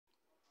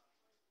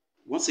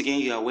Once again,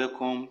 you are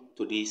welcome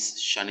to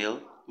this channel,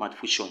 Math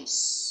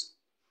Fusions.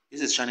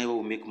 This is a channel where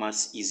we make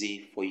maths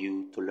easy for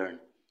you to learn.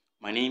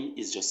 My name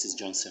is Justice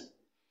Johnson.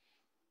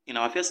 In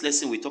our first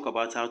lesson, we talk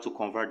about how to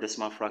convert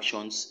decimals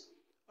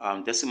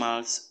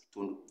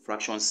to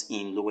fractions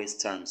in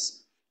lowest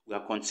terms. We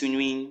are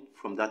continuing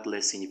from that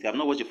lesson. If you have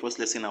not watched the first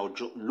lesson, I will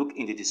look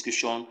in the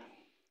description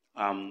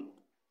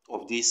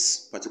of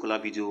this particular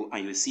video,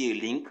 and you'll see a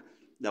link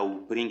that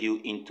will bring you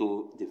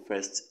into the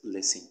first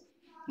lesson.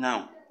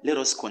 Now, let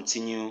us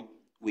continue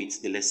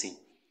with the lesson.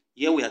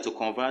 Here we are to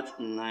convert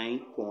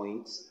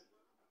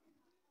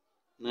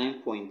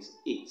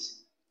 9.8.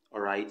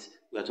 Alright,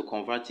 we are to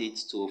convert it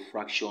to a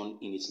fraction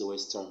in its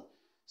lowest term.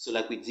 So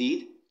like we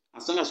did,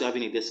 as long as you're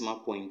having a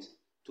decimal point,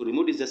 to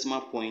remove this decimal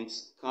point,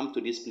 come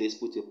to this place,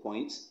 put a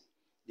point,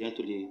 then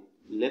to the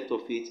left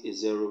of it a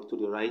 0, to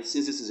the right,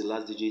 since this is the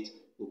last digit,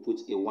 we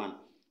put a 1.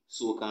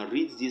 So we can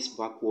read this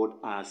backward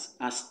as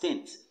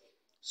tenth.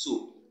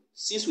 So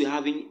since we're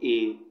having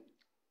a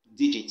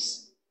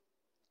digits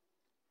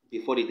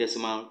before the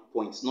decimal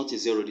point, not a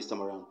 0 this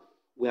time around,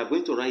 we are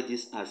going to write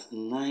this as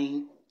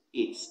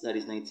 9/8, that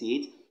is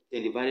 98,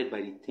 then divided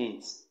by the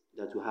tenths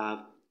that we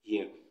have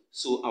here.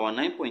 So our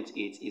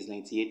 9.8 is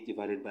 98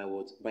 divided by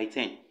what? By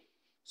 10.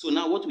 So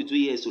now what we do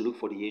here is to look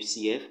for the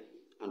HCF,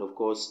 and of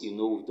course, you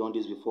know we've done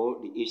this before,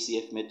 the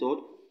HCF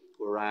method.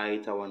 We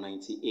write our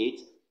 98,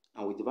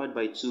 and we divide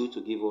by 2 to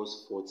give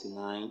us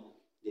 49,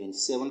 then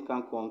 7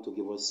 can come to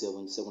give us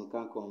 7, 7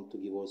 can come to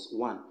give us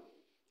 1.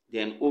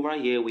 Then over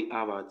here we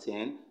have our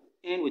 10,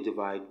 and we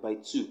divide by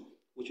 2,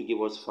 which will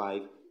give us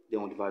 5.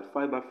 Then we divide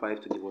 5 by 5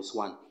 to give us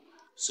 1.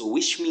 So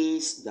which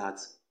means that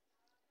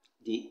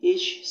the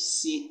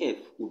HCF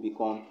will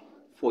become,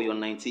 for your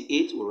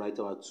 98, we'll write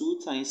our 2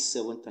 times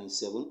 7 times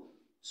 7,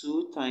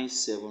 2 times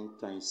 7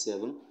 times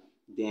 7.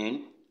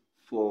 Then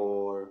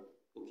for,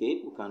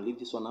 okay, we can leave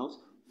this one out.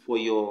 For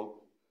your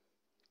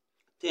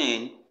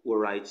 10, we'll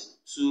write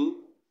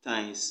 2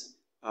 times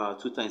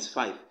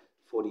 5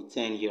 for the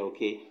 10 here,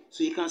 okay?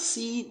 So you can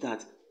see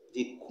that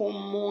the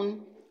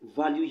common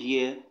value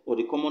here, or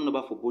the common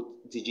number for both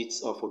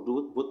digits, or for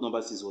both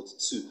numbers, is what?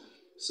 2.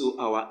 So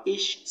our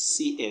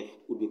HCF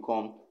will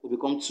become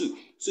 2.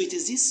 So it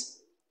is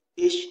this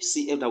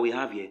HCF that we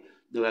have here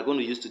that we are going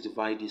to use to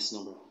divide this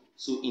number.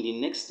 So in the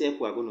next step,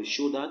 we are going to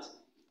show that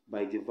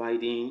by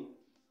dividing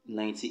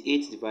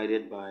 98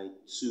 divided by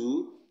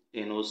 2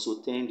 and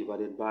also 10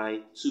 divided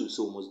by 2.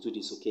 So we must do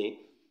this, okay?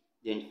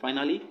 Then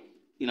finally,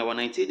 in our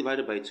 98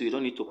 divided by 2, you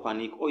don't need to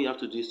panic. All you have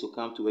to do is to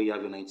come to where you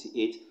have your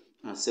 98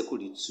 and circle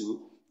the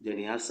 2. Then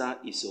the answer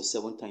is your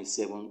 7 times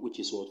 7, which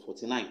is what?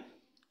 49.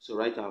 So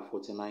write our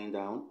 49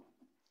 down.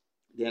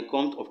 Then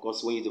come, of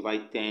course, when you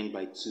divide 10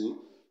 by 2,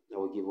 that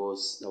will give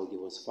us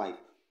 5.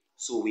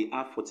 So we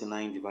have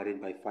 49 divided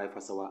by 5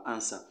 as our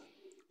answer.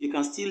 You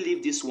can still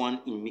leave this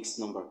one in mixed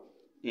number.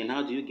 And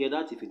how do you get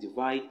that? If you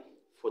divide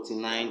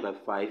 49 by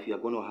 5, you are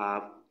going to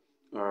have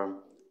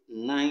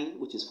 9,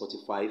 which is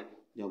 45.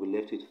 Then we'll be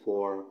left with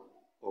 4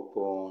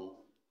 upon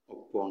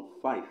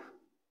 5.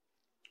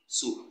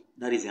 So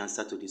that is the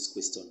answer to this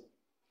question.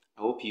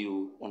 I hope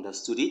you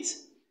understood it.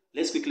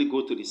 Let's quickly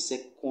go to the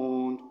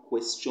second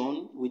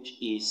question,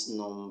 which is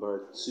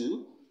number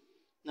 2.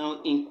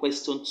 Now in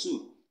question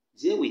 2,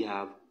 there we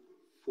have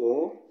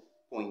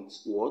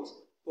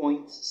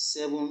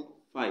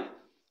 4.75,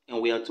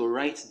 and we are to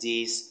write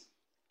this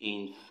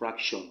in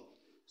fraction.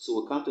 So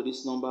we'll come to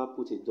this number,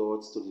 put a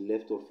dot to the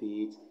left of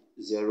it,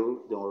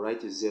 0, then we'll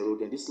write a 0,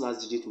 then this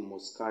last digit we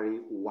must carry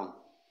 1.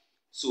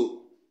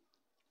 So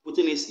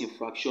putting this in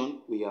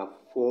fraction, we have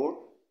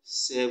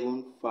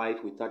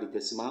 475 without the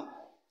decimal,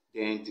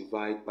 then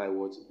divide by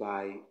what?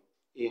 By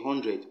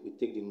 100. We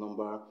take the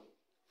number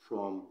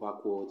from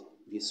backward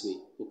this way,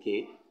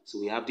 okay? So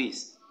we have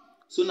this.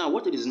 So now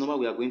what is the number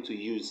we are going to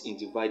use in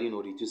dividing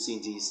or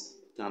reducing this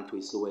term to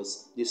its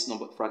lowest, this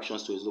number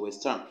fractions to its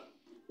lowest term?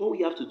 All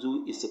we have to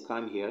do is to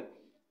come here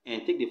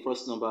and take the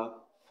first number,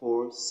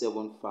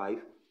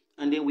 475,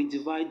 and then we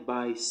divide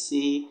by,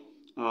 say,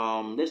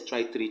 let's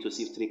try 3 to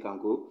see if 3 can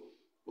go.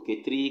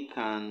 Okay, 3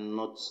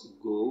 cannot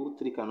go.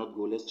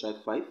 Let's try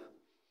 5.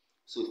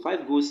 So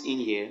 5 goes in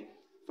here.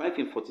 5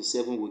 in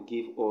 47 will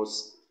give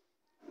us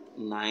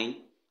 9,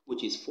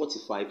 which is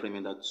 45.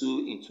 Remember,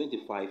 2 in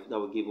 25, that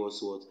will give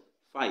us what?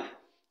 5.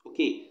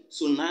 Okay,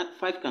 so now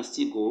 5 can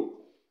still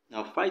go.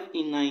 Now 5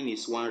 in 9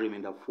 is 1.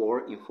 Remember,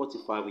 4 in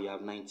 45 we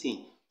have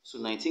 19. So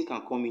 19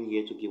 can come in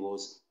here to give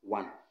us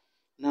 1.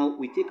 Now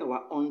we take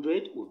our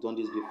 100. We've done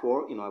this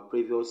before in our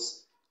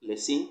previous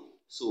lesson.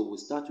 So we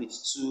start with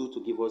 2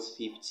 to give us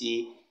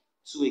 50.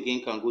 2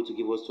 again can go to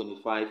give us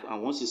 25.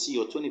 And once you see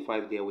your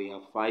 25 there, we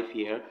have 5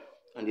 here.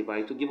 And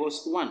divide to give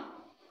us 1.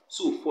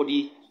 So for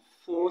the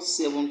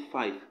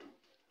 475,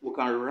 we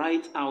can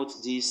write out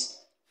this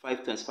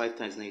 5 times 5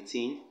 times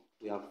 19.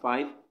 We have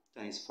 5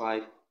 times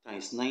 5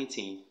 times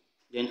 19.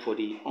 Then for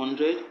the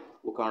 100,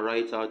 we can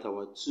write out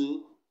our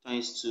 2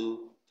 times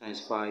 2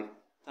 times 5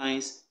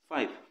 times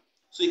 5.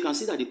 So you can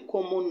see that the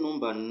common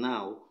number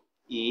now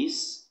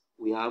is,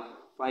 we have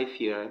 5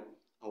 here,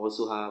 and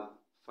also have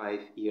 5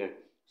 here.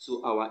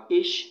 So our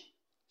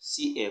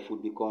CF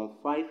would become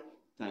 5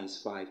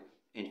 times 5,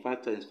 and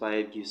 5 times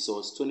 5 gives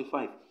us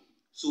 25.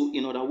 So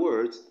in other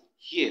words,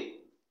 here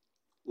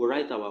we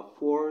write our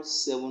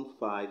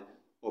 475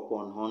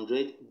 upon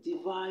 100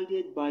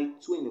 divided by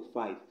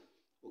 25.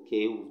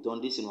 Okay, we've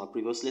done this in our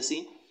previous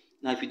lesson.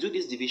 Now, if you do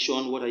this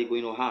division, what are you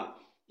going to have?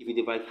 If you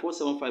divide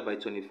 475 by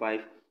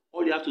 25,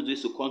 all you have to do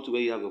is to come to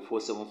where you have your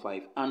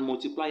 475 and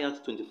multiply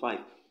out 25.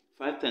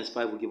 5 times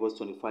 5 will give us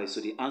 25.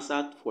 So the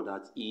answer for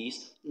that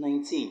is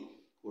 19.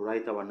 We'll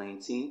write our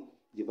 19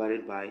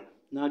 divided by,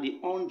 now the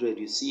 100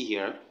 you see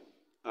here,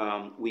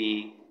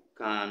 we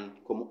can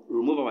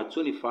remove our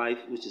 25,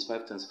 which is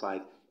 5 times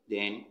 5.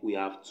 Then we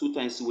have 2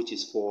 times 2, which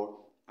is 4,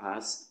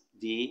 as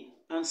the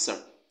answer.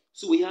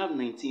 So we have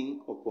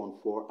 19 upon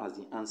 4 as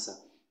the answer.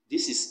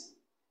 This is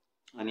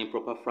an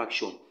improper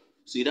fraction.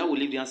 So either we'll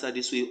leave the answer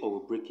this way or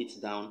we'll break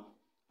it down.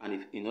 And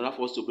if in order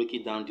for us to break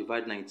it down,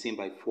 divide 19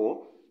 by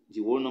 4.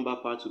 The whole number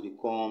part will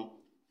become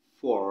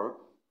 4,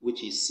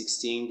 which is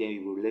 16. Then we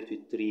will be left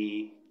with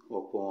 3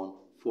 upon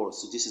 4.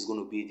 So this is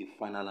going to be the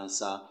final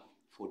answer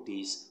for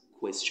this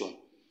question.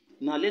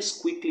 Now let's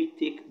quickly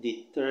take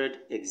the third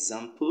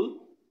example.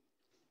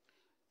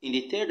 In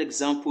the third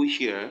example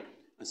here,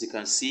 as you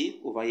can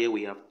see, over here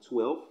we have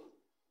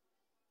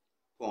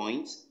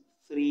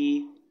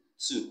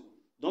 12.32.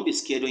 Don't be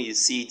scared when you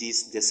see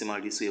this decimal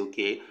this way,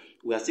 okay?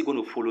 We are still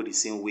going to follow the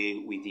same way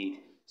we did.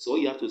 So all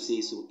you have to say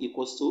is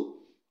equals to,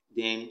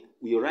 then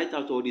we write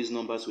out all these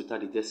numbers without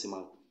the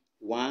decimal.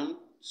 1,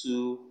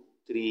 2,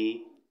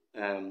 3,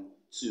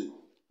 2.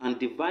 And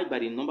divide by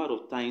the number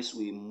of times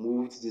we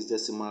moved this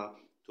decimal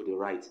to the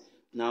right.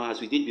 Now,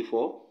 as we did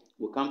before,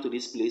 we'll come to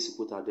this place, we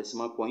put our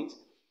decimal point.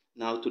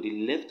 Now, to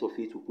the left of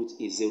it, we put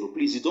a 0.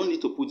 Please, you don't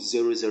need to put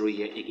 0, 0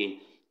 here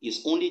again.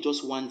 It's only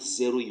just 1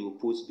 0 you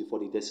put before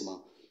the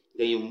decimal.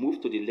 Then you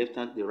move to the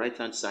the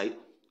right-hand side.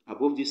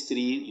 Above this 3,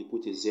 you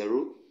put a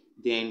 0.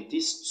 Then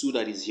this 2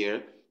 that is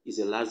here is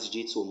the last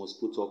digit, so we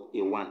must put up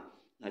a 1.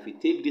 Now, if you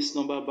take this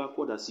number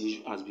backward as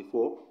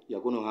before,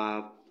 you're going to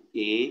have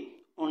a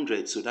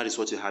 100. So that is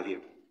what you have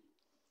here.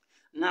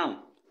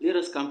 Now, let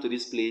us come to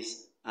this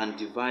place and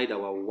divide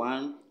our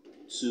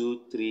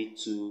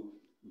 1232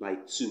 by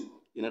 2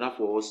 in order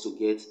for us to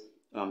get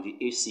the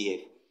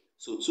HCF.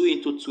 So 2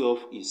 into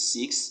 12 is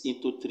 6,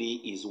 into 3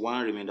 is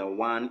 1, remember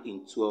 1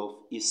 in 12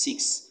 is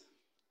 6.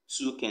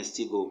 2 can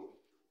still go.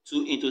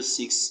 2 into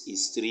 6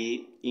 is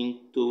 3,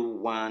 into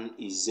 1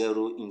 is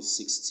 0, in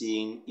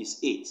 16 is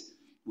 8.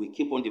 We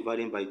keep on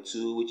dividing by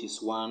 2, which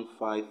is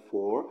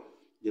 154.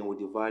 Then we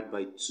divide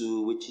by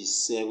 2, which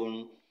is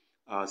 7,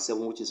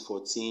 7 which is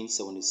 14,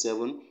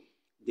 77.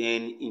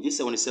 Then in this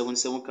 77,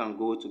 7 can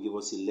go to give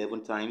us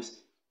 11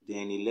 times.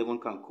 Then 11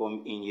 can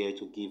come in here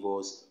to give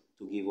us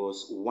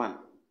 1.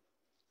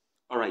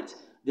 All right.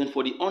 Then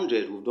for the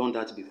 100, we've done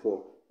that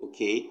before.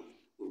 Okay,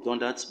 we've done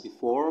that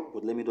before,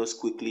 but let me just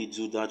quickly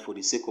do that for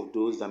the sake of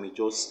those that may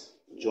just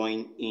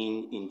join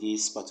in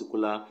this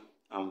particular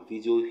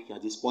video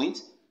at this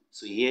point.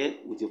 So here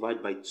we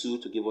divide by 2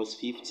 to give us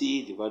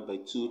 50, divide by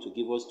 2 to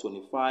give us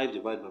 25,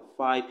 divide by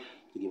 5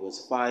 to give us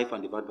 5,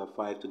 and divide by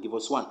 5 to give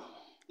us 1.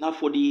 Now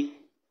for the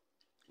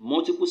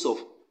multiples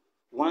of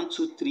 1,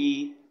 2,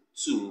 3,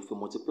 2, if we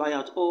multiply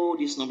out all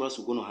these numbers,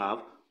 we're going to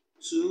have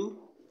 2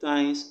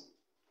 times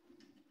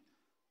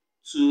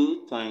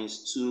 2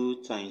 times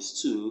 2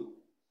 times 2,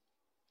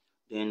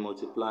 then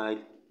multiplied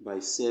by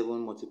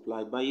 7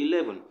 multiplied by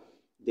 11.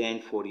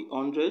 Then for the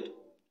 100,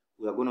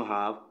 we are going to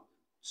have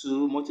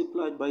 2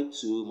 multiplied by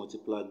 2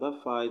 multiplied by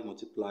 5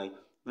 multiplied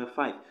by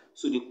 5.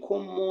 So the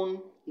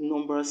common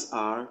numbers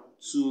are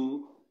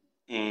 2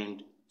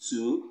 and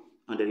 2,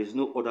 and there is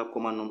no other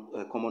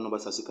common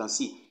numbers, as you can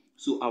see.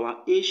 So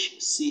our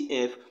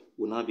HCF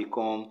will now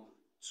become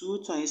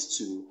 2 times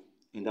 2,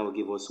 and that will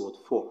give us what?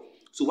 4.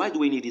 So why do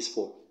we need this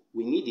for?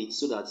 We need it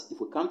so that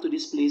if we come to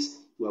this place,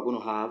 we are going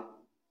to have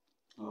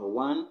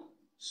 1,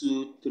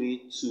 2,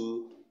 3,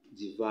 2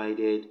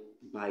 divided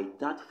by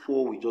that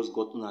 4 we just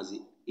gotten as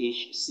the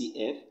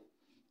HCF,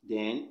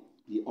 then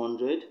the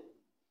 100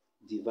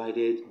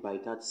 divided by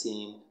that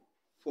same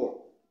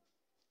 4.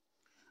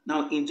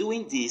 Now, in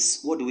doing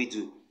this, what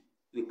do?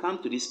 We come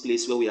to this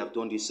place where we have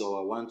done this,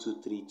 our 1,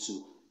 2, 3,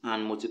 2,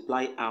 and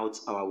multiply out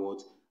our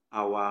what?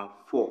 Our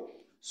 4.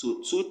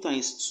 So 2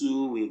 times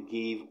 2 will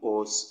give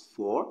us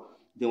 4.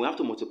 Then we have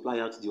to multiply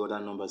out the other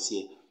numbers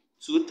here.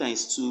 2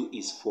 times 2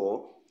 is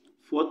 4.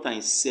 4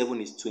 times 7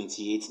 is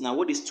 28. Now,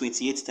 what is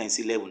 28 times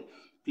 11?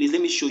 Please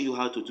let me show you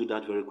how to do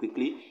that very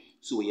quickly.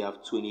 So we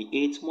have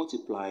 28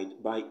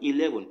 multiplied by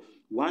 11.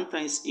 1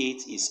 times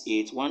 8 is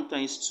 8. 1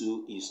 times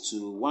 2 is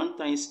 2. 1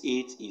 times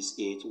 8 is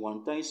 8.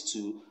 1 times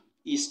 2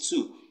 is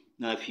 2.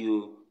 Now, if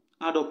you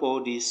add up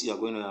all this, you are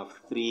going to have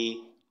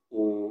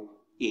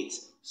 308.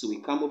 So we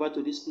come over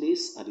to this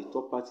place. At the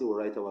top part, we'll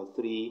write our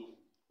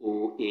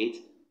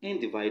 308 and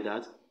divide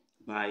that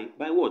by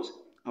what?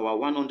 Our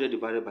 100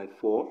 divided by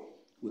 4.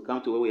 We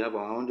come to where we have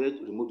our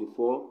 100, remove the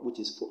 4, which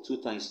is 2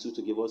 times 2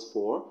 to give us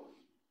 4.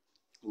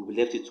 We'll be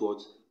left with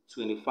what?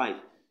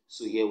 25.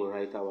 So here we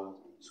write our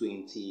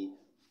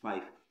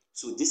 25.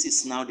 So this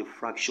is now the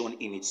fraction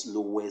in its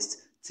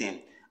lowest 10.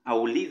 I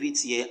will leave it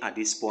here at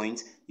this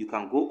point. You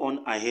can go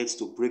on ahead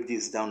to break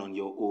this down on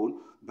your own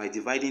by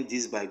dividing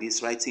this by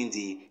this, writing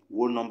the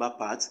whole number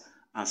part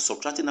and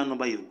subtracting that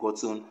number you've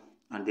gotten,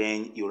 and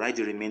then you write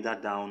the remainder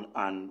down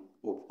and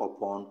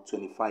upon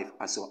 25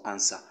 as your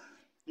answer.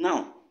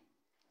 Now,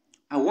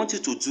 I want you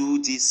to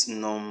do this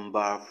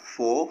number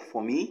 4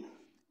 for me.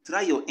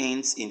 Try your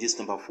ends in this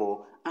number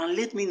 4 and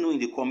let me know in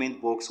the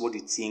comment box what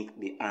you think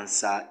the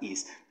answer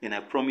is. Then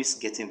I promise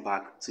getting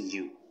back to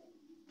you.